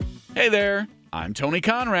Hey there, I'm Tony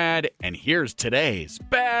Conrad, and here's today's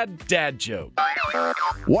bad dad joke.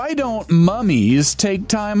 Why don't mummies take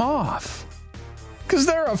time off? Because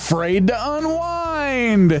they're afraid to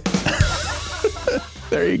unwind.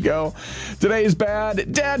 There you go. Today's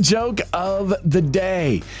bad dad joke of the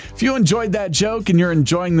day. If you enjoyed that joke and you're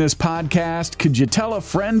enjoying this podcast, could you tell a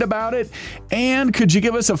friend about it? And could you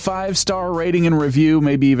give us a 5-star rating and review?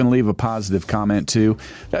 Maybe even leave a positive comment too.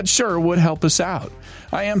 That sure would help us out.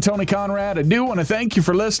 I am Tony Conrad. I do want to thank you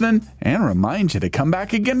for listening and remind you to come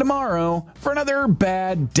back again tomorrow for another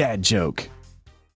bad dad joke.